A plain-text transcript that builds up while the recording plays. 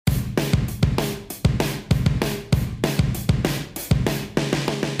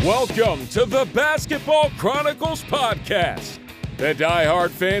Welcome to the Basketball Chronicles podcast, the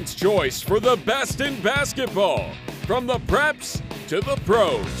diehard fans' choice for the best in basketball, from the preps to the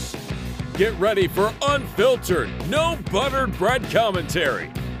pros. Get ready for unfiltered, no buttered bread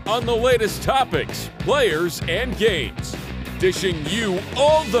commentary on the latest topics, players, and games, dishing you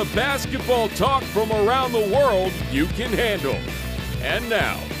all the basketball talk from around the world you can handle. And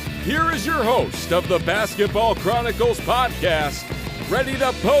now, here is your host of the Basketball Chronicles podcast, ready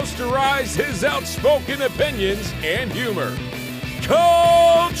to posterize his outspoken opinions and humor,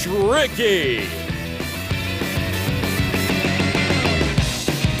 Coach Ricky.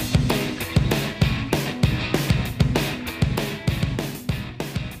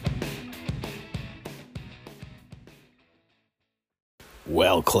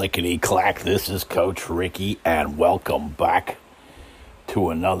 Well, clickety-clack, this is Coach Ricky, and welcome back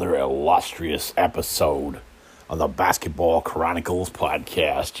to another illustrious episode of the Basketball Chronicles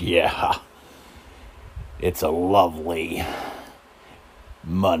podcast. Yeah, it's a lovely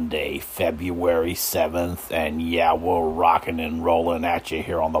Monday, February 7th, and yeah, we're rocking and rolling at you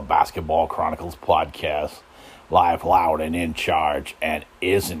here on the Basketball Chronicles podcast, live, loud, and in charge, and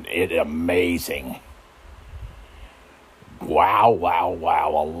isn't it amazing? Wow,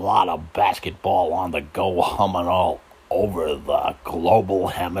 a lot of basketball on the go, humming all over the global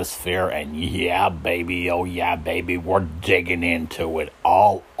hemisphere, and yeah, baby, oh yeah, baby, we're digging into it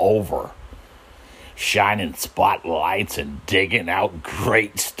all over. Shining spotlights and digging out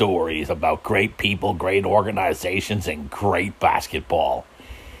great stories about great people, great organizations, and great basketball.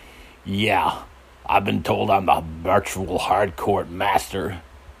 Yeah, I've been told I'm the virtual hardcourt master,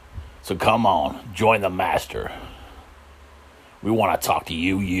 so come on, join the master. We want to talk to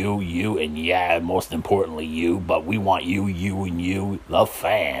you, and yeah, most importantly you, but we want you, and you, the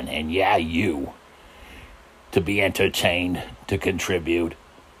fan, and yeah, you, to be entertained, to contribute.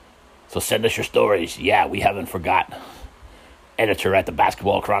 So send us your stories. Yeah, we haven't forgot. Editor at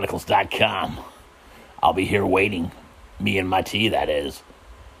thebasketballchronicles.com. I'll be here waiting. Me and my tea, that is.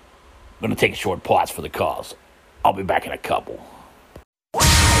 I'm going to take a short pause for the cause. I'll be back in a couple.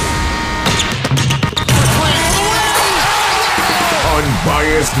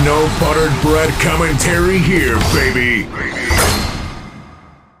 Unbiased, no buttered bread commentary here, baby.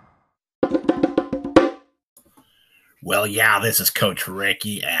 Well, yeah, this is Coach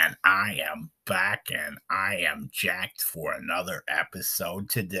Ricky, and I am back, and I am jacked for another episode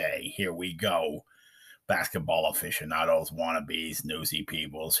today. Here we go. Basketball aficionados, wannabes, newsy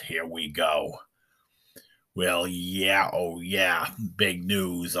peoples, here we go. Well, yeah, oh yeah, big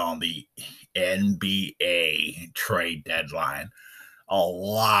news on the NBA trade deadline. A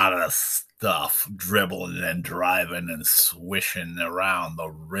lot of stuff dribbling and driving and swishing around the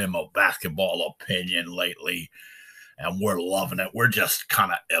rim of basketball opinion lately, and we're loving it. We're just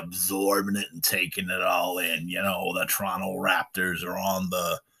kind of absorbing it and taking it all in. You know, the Toronto Raptors are on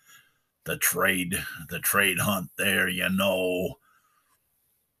the trade hunt there. You know,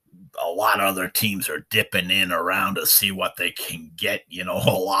 a lot of other teams are dipping in around to see what they can get. You know,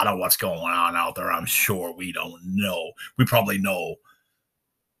 a lot of what's going on out there, I'm sure we don't know. We probably know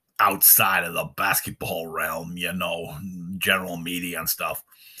outside of the basketball realm, you know, general media and stuff.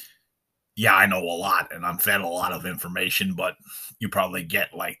 Yeah, I know a lot, and I'm fed a lot of information, but you probably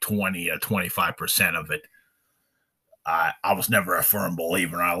get like 20 or 25% of it. I was never a firm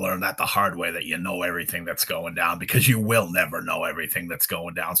believer, and I learned that the hard way, that you know everything that's going down, because you will never know everything that's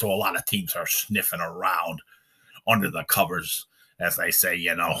going down. So a lot of teams are sniffing around under the covers, as they say,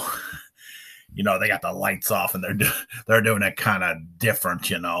 you know. You know, they got the lights off, and they're doing it kind of different,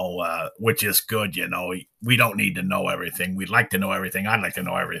 you know, which is good. You know, we don't need to know everything. We'd like to know everything. I'd like to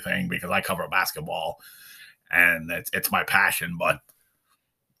know everything because I cover basketball, and it's my passion. But,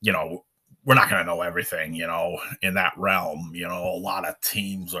 you know, we're not going to know everything, you know, in that realm. You know, a lot of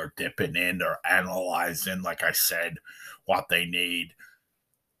teams are dipping in. They're analyzing, like I said, what they need.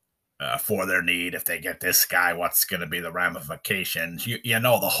 For their need. If they get this guy, what's going to be the ramifications? You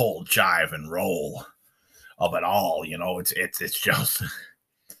know, the whole jive and roll of it all. You know, it's just,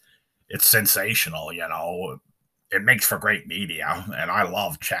 it's sensational. You know, it makes for great media, and I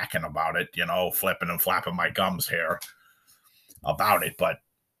love chatting about it. You know, flipping and flapping my gums here about it. But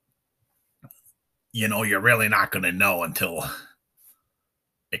you know, you're really not going to know until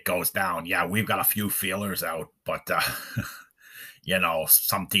it goes down. Yeah, we've got a few feelers out, but you know,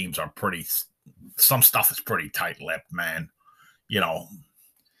 some teams are some stuff is pretty tight-lipped, man. You know,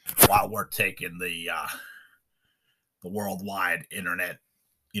 while we're taking the worldwide internet,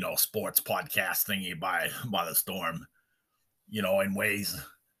 you know, sports podcast thingy by the storm, you know, in ways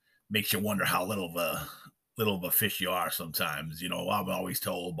makes you wonder how little of a little of a fish you are sometimes. I'm always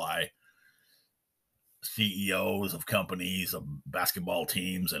told by CEOs of companies, of basketball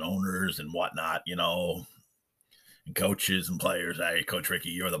teams and owners and whatnot, and coaches and players. Hey, Coach Ricky,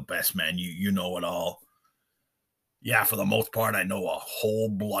 you're the best, man. You know it all. Yeah, for the most part, I know a whole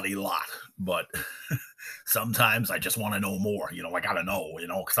bloody lot, but sometimes I just want to know more. I got to know,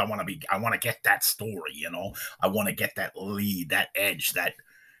 because I want to get that story, I want to get that lead, that edge, that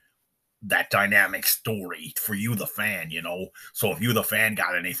dynamic story for you, the fan, So if you, the fan,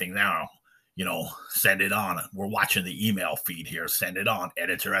 got anything now, send it on. We're watching the email feed here. Send it on.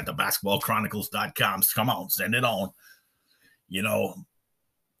 Editor at thebasketballchronicles.com. Come on, send it on.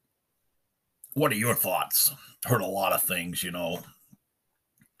 What are your thoughts? Heard a lot of things,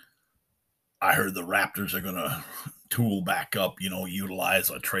 I heard the Raptors are going to tool back up, utilize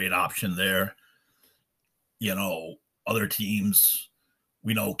a trade option there. Other teams,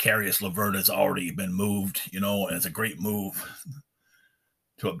 we know Caris LeVert has already been moved, and it's a great move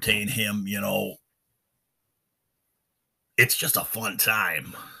to obtain him, It's just a fun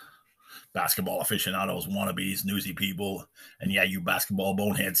time. Basketball aficionados, wannabes, newsy people, and yeah, you basketball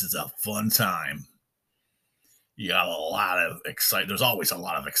boneheads, it's a fun time. You got a lot of there's always a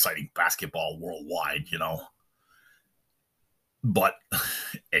lot of exciting basketball worldwide, But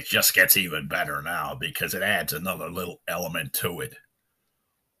it just gets even better now because it adds another little element to it.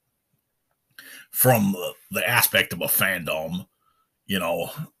 From the aspect of a fandom,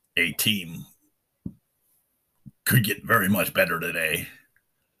 a team could get very much better today,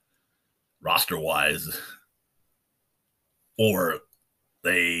 roster-wise, or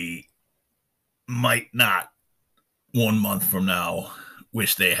they might not 1 month from now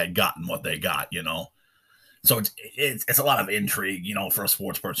wish they had gotten what they got, So it's a lot of intrigue, for a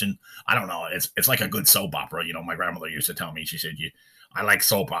sports person. I don't know. It's like a good soap opera. My grandmother used to tell me, she said, I like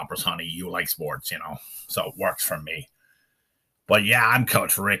soap operas, honey. You like sports, So it works for me. But yeah, I'm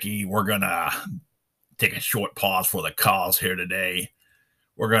Coach Ricky. We're going to take a short pause for the cause here today.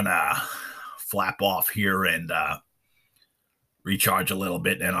 We're going to flap off here and recharge a little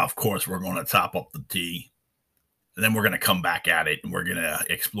bit. And of course, we're going to top up the tea. And then we're going to come back at it and we're going to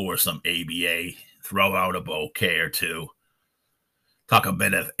explore some ABA, throw out a bouquet or two, talk a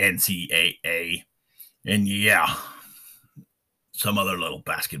bit of NCAA, and yeah, some other little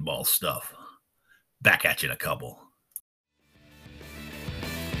basketball stuff. Back at you in a couple.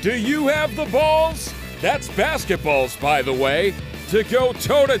 Do you have the balls? That's basketballs, by the way, to go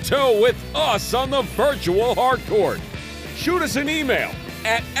toe-to-toe with us on the virtual hardcourt. Shoot us an email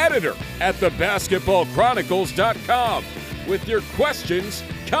at editor@thebasketballchronicles.com with your questions,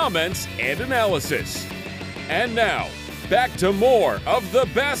 comments, and analysis. And now, back to more of the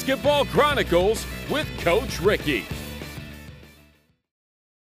Basketball Chronicles with Coach Ricky.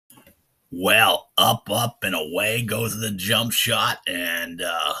 Well, up, and away goes the jump shot. And,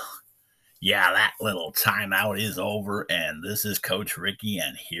 yeah, that little timeout is over. And this is Coach Ricky,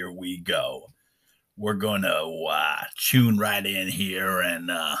 and here we go. We're going to tune right in here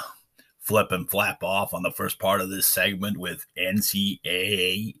and flip and flap off on the first part of this segment with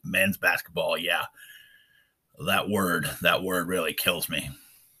NCAA men's basketball. Yeah, that word really kills me.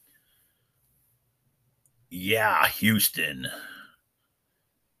 Yeah, Houston.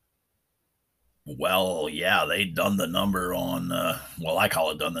 Well, yeah, they done the number on, I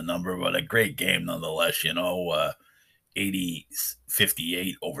call it done the number, but a great game nonetheless,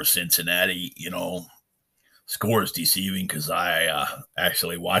 80-58 over Cincinnati, Score is deceiving because I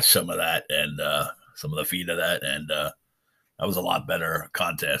actually watched some of that and some of the feed of that, and that was a lot better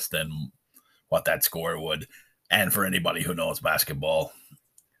contest than what that score would. And for anybody who knows basketball,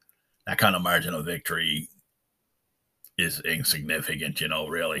 that kind of margin of victory is insignificant,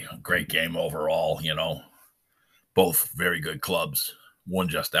 really. Great game overall, Both very good clubs. One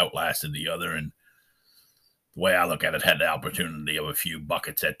just outlasted the other, and the way I look at it, had the opportunity of a few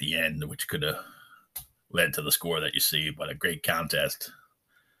buckets at the end, which could have led to the score that you see, but a great contest.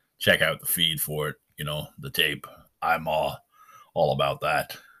 Check out the feed for it, the tape. I'm all about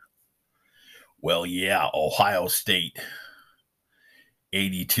that. Well, yeah, Ohio State,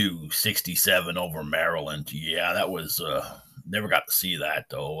 82-67 over Maryland. Yeah, that was, never got to see that,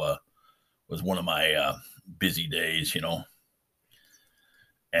 though. Was one of my busy days,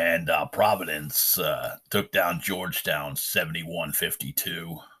 And Providence took down Georgetown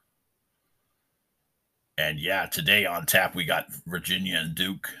 71-52. And yeah, today on tap, we got Virginia and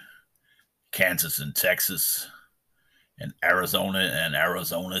Duke, Kansas and Texas, and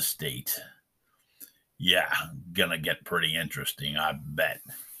Arizona State. Yeah, gonna get pretty interesting, I bet.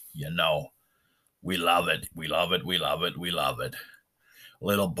 We love it. We love it. We love it. We love it.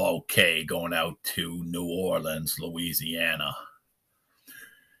 little bouquet going out to New Orleans, Louisiana.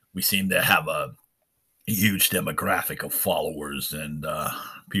 We seem to have a huge demographic of followers and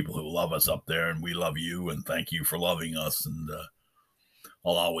people who love us up there, and we love you, and thank you for loving us. And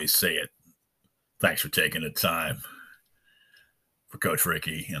I'll always say it. Thanks for taking the time. For Coach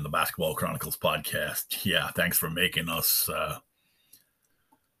Ricky and the Basketball Chronicles podcast. Yeah, thanks for making us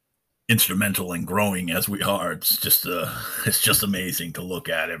instrumental in growing as we are. It's just amazing to look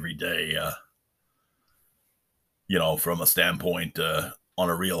at every day. From a standpoint on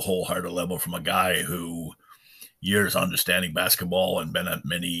a real wholehearted level, from a guy who years understanding basketball and been at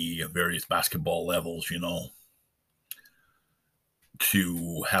many various basketball levels,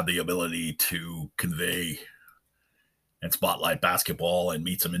 to have the ability to convey and spotlight basketball and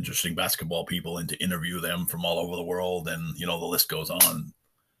meet some interesting basketball people and to interview them from all over the world. And, the list goes on.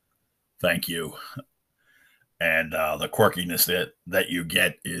 Thank you. And the quirkiness that you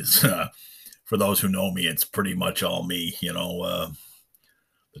get is, for those who know me, it's pretty much all me, the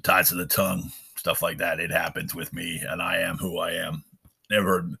ties of the tongue, stuff like that. It happens with me, and I am who I am.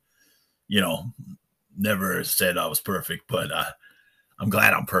 Never said I was perfect, but I'm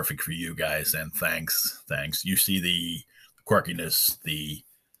glad I'm perfect for you guys, and thanks. You see the quirkiness, the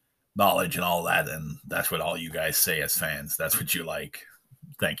knowledge, and all that, and that's what all you guys say as fans. That's what you like.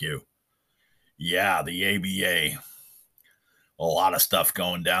 Thank you. Yeah, the ABA. A lot of stuff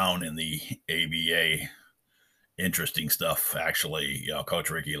going down in the ABA. Interesting stuff, actually. Coach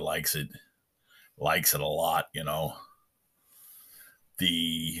Ricky likes it a lot,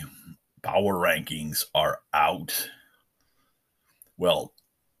 The power rankings are out. Well,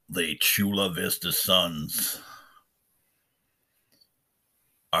 the Chula Vista Suns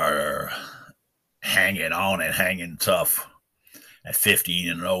are hanging on and hanging tough at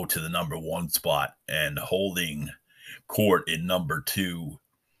 15-0 to the number 1 spot, and holding court in number 2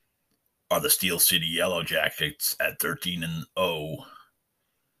 are the Steel City Yellow Jackets at 13-0.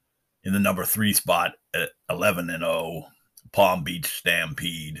 In the number 3 spot at 11-0, Palm Beach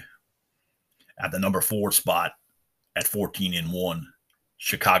Stampede. At the number 4 spot at 14-1,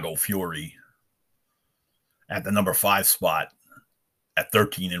 Chicago Fury. At the number 5 spot at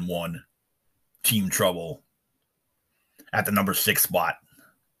 13-1, Team Trouble. At the number 6 spot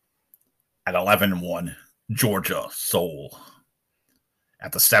at 11-1, Georgia Soul.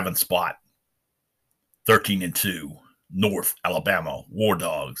 At the 7th spot, 13-2, North Alabama War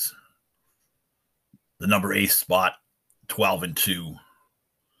Dogs. The number 8 spot, 12-2,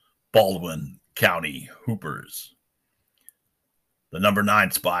 Baldwin County Hoopers. The number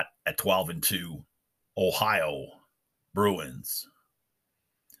 9 spot at 12-2, Ohio Bruins.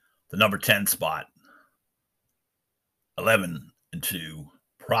 The number 10 spot, 11-2,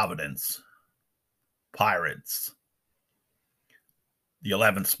 Providence Pirates. The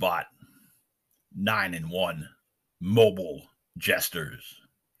 11th spot, 9-1, Mobile Jesters.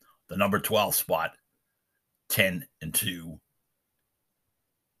 The number 12 spot, 10-2,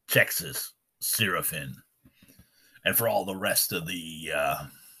 Texas Seraphim. And for all the rest of the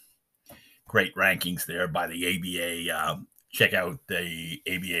great rankings there by the ABA, check out the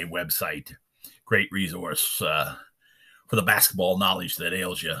ABA website. Great resource for the basketball knowledge that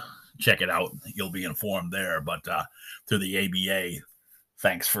ails you. Check it out. You'll be informed there. But through the ABA,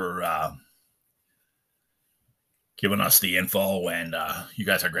 thanks for giving us the info. And you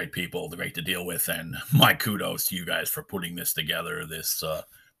guys are great people, great to deal with. And my kudos to you guys for putting this together, this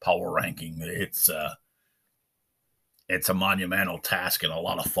power ranking. It's a monumental task, and a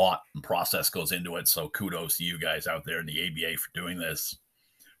lot of thought and process goes into it. So kudos to you guys out there in the ABA for doing this,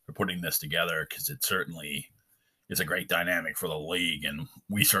 for putting this together, because it certainly is a great dynamic for the league, and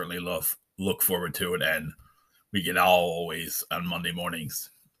we certainly look forward to it. And we get always on Monday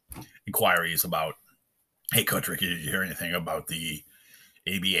mornings inquiries about, hey, Coach Ricky, did you hear anything about the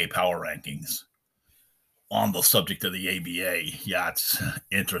ABA power rankings? On the subject of the ABA, yeah, it's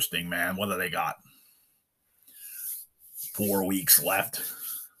interesting, man. What do they got? 4 weeks left.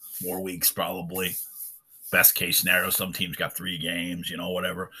 4 weeks probably. Best case scenario, some teams got 3 games,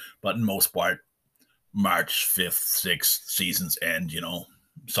 whatever. But in most part, March 5th, 6th, seasons end,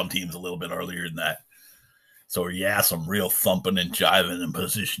 some teams a little bit earlier than that. So, yeah, some real thumping and jiving and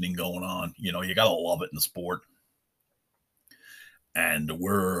positioning going on. You got to love it in the sport. And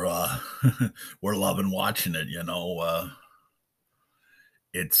we're loving watching it,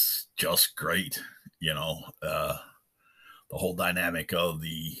 it's just great, the whole dynamic of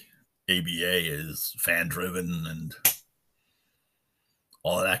the ABA is fan driven and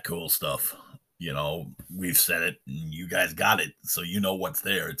all of that cool stuff. We've said it and you guys got it. So what's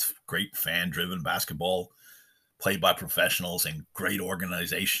there. It's great fan driven basketball, played by professionals and great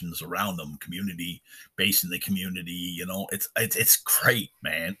organizations around them, community based in the community. You know, it's great,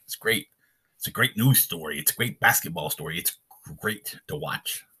 man. It's great. It's a great news story. It's a great basketball story. It's great to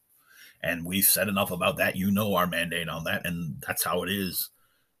watch. And we've said enough about that. You know our mandate on that, and that's how it is.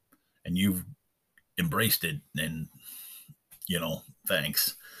 And you've embraced it, and, you know,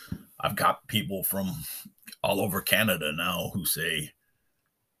 thanks. I've got people from all over Canada now who say,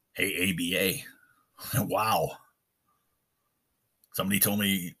 hey, ABA. Wow. Somebody told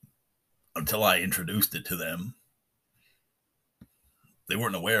me, until I introduced it to them, they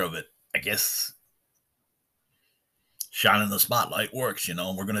weren't aware of it. I guess shining the spotlight works, you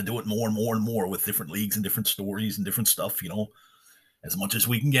know. We're going to do it more and more and more with different leagues and different stories and different stuff, you know, as much as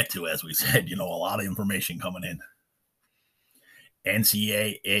we can get to. As we said, you know, a lot of information coming in.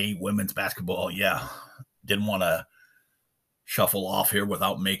 NCAA women's basketball, yeah. Didn't want to shuffle off here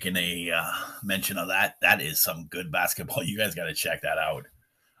without making a mention of that. That is some good basketball. You guys got to check that out.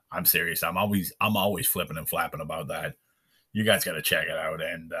 I'm serious. I'm always flipping and flapping about that. You guys got to check it out,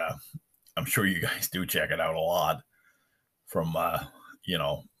 and I'm sure you guys do check it out a lot from you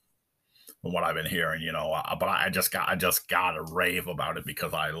know, from what I've been hearing, you know. But I just got to rave about it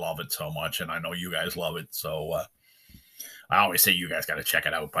because I love it so much, and I know you guys love it. So I always say you guys got to check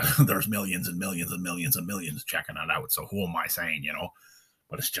it out, but there's millions and millions and millions and millions checking it out. So who am I saying, you know?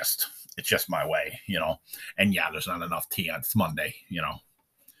 But it's just my way, you know. And yeah, there's not enough tea. It's Monday, you know.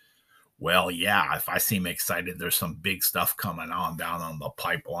 Well, yeah, if I seem excited, there's some big stuff coming on down on the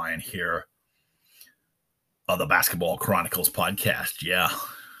pipeline here of the Basketball Chronicles podcast. Yeah.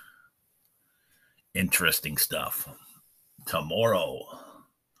 Interesting stuff. Tomorrow,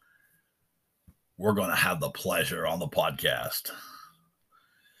 we're going to have the pleasure on the podcast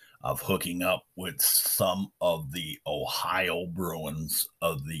of hooking up with some of the Ohio Bruins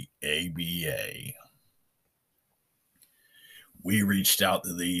of the ABA. We reached out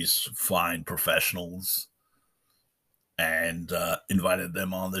to these fine professionals and invited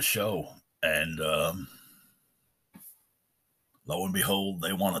them on the show. And lo and behold,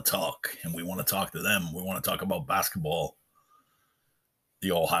 they want to talk, and we want to talk to them. We want to talk about basketball,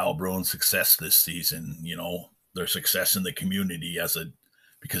 the Ohio Bruins' success this season, you know, their success in the community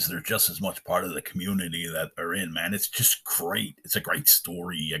because they're just as much part of the community that they're in, man. It's just great. It's a great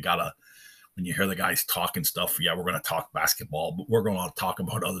story. When you hear the guys talking stuff, yeah, we're going to talk basketball, but we're going to talk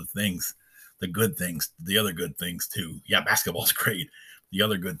about other things, the good things, the other good things too. Yeah, basketball's great. The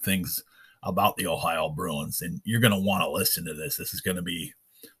other good things about the Ohio Bruins, and you're going to want to listen to this. This is going to be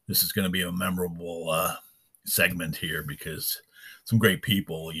a memorable segment here because some great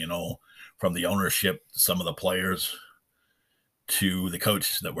people, you know, from the ownership, some of the players, to the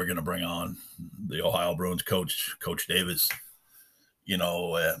coach that we're going to bring on, the Ohio Bruins coach, Coach Davis. You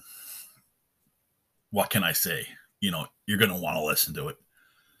know, what can I say? You know, you're going to want to listen to it.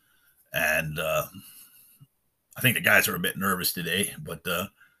 And I think the guys are a bit nervous today, but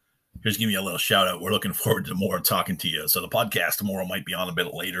just give me a little shout out. We're looking forward to more talking to you. So the podcast tomorrow might be on a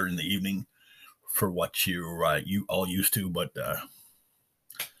bit later in the evening for what you all used to, but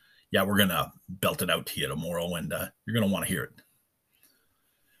yeah, we're going to belt it out to you tomorrow, and you're going to want to hear it.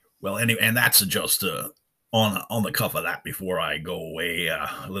 Well, anyway, and that's just on the cuff of that, before I go away,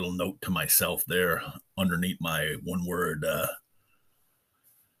 a little note to myself there underneath my one word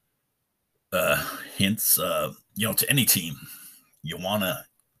hints, you know, to any team. You want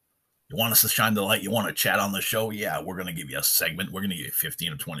us to shine the light, you want to chat on the show, yeah, we're going to give you a segment. We're going to give you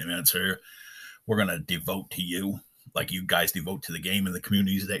 15 or 20 minutes here. We're going to devote to you like you guys devote to the game and the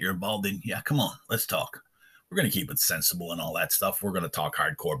communities that you're involved in. Yeah, come on, let's talk. We're going to keep it sensible and all that stuff. We're going to talk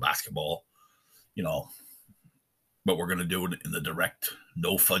hardcore basketball, you know, but we're going to do it in the direct,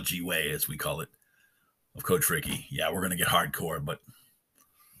 no fudgy way, as we call it, of Coach Ricky. Yeah, we're going to get hardcore, but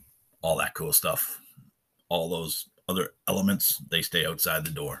all that cool stuff, all those other elements, they stay outside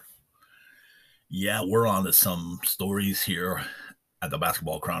the door. Yeah, we're on to some stories here at the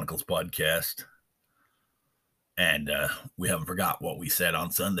Basketball Chronicles podcast. And we haven't forgot what we said on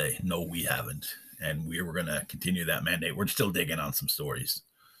Sunday. No, we haven't. And we were going to continue that mandate. We're still digging on some stories.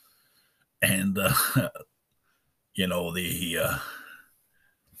 And, you know, the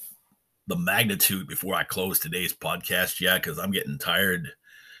magnitude before I close today's podcast, yeah, because I'm getting tired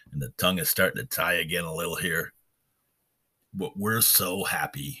and the tongue is starting to tie again a little here. But we're so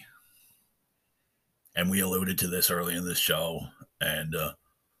happy. And we alluded to this early in this show. And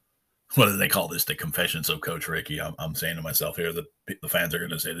what do they call this? The Confessions of Coach Ricky. I'm saying to myself here that the fans are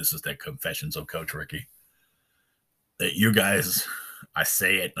going to say this is the Confessions of Coach Ricky. That you guys, I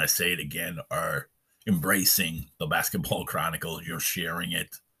say it and I say it again, are embracing the Basketball Chronicles. You're sharing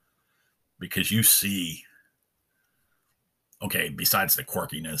it because you see Okay, besides the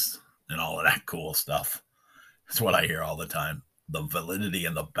quirkiness and all of that cool stuff, that's what I hear all the time. The validity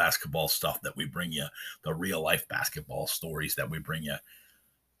and the basketball stuff that we bring you, the real life basketball stories that we bring you.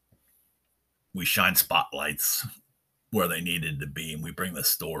 We shine spotlights where they needed to be, and we bring the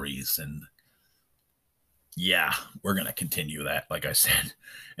stories. And yeah, we're going to continue that. Like I said,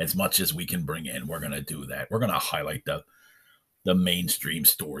 as much as we can bring in, we're going to do that. We're going to highlight the mainstream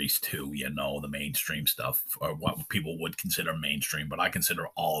stories too, the mainstream stuff, or what people would consider mainstream, but I consider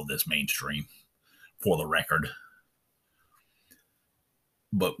all of this mainstream, for the record.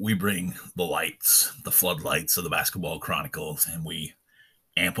 But we bring the lights, the floodlights of the Basketball Chronicles, and we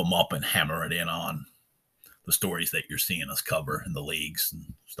amp them up and hammer it in on the stories that you're seeing us cover in the leagues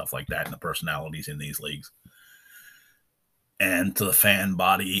and stuff like that, and the personalities in these leagues. And to the fan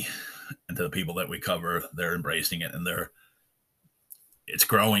body and to the people that we cover, they're embracing it, and it's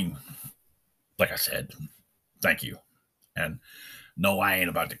growing. Like I said, thank you. And no, I ain't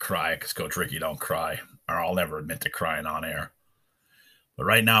about to cry, because Coach Ricky don't cry, or I'll never admit to crying on air. But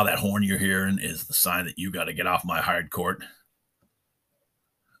right now, that horn you're hearing is the sign that you got to get off my hard court.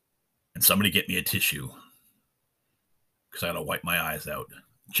 And somebody get me a tissue, because I got to wipe my eyes out.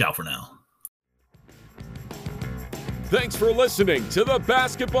 Ciao for now. Thanks for listening to the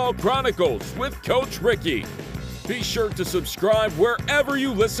Basketball Chronicles with Coach Ricky. Be sure to subscribe wherever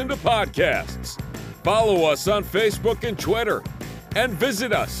you listen to podcasts. Follow us on Facebook and Twitter. And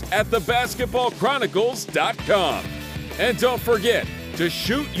visit us at thebasketballchronicles.com. And don't forget to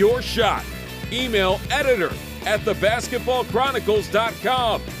shoot your shot. Email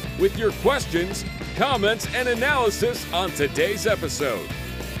editor@thebasketballchronicles.com with your questions, comments, and analysis on today's episode.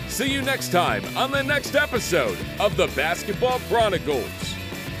 See you next time on the next episode of the Basketball Chronicles.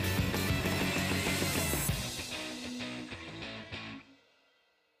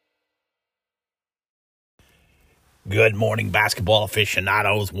 Good morning, basketball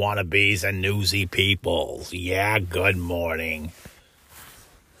aficionados, wannabes, and newsy peoples. Yeah, good morning.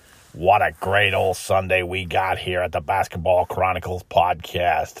 What a great old Sunday we got here at the Basketball Chronicles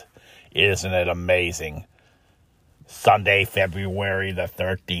podcast. Isn't it amazing? Sunday, February the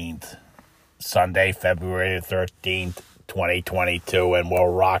 13th. Sunday, February the 13th, 2022, and we're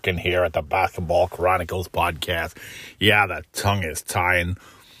rocking here at the Basketball Chronicles podcast. Yeah, the tongue is tying.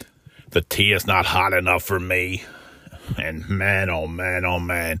 The tea is not hot enough for me. And man, oh man, oh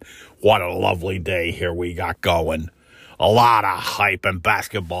man, what a lovely day here we got going. A lot of hype and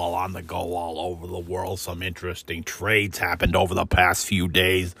basketball on the go all over the world. Some interesting trades happened over the past few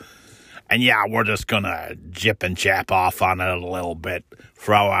days. And yeah, we're just going to jip and jap off on it a little bit,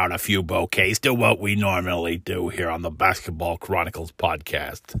 throw out a few bouquets, do what we normally do here on the Basketball Chronicles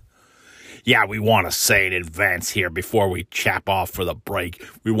podcast. Yeah, we want to say in advance here before we chap off for the break,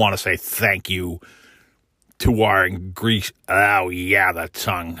 we want to say thank you to our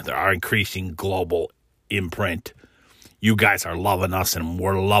our increasing global imprint. You guys are loving us, and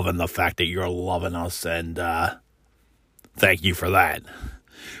we're loving the fact that you're loving us, and thank you for that.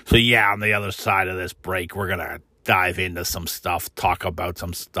 So yeah, on the other side of this break, we're going to dive into some stuff, talk about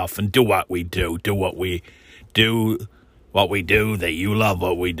some stuff, and do what we do. Do what we do, that you love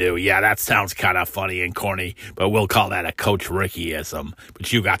what we do. Yeah, that sounds kind of funny and corny, but we'll call that a Coach Ricky-ism,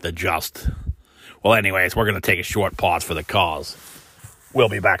 but you got the gist. Well, anyways, we're going to take a short pause for the cause. We'll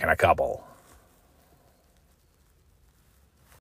be back in a couple.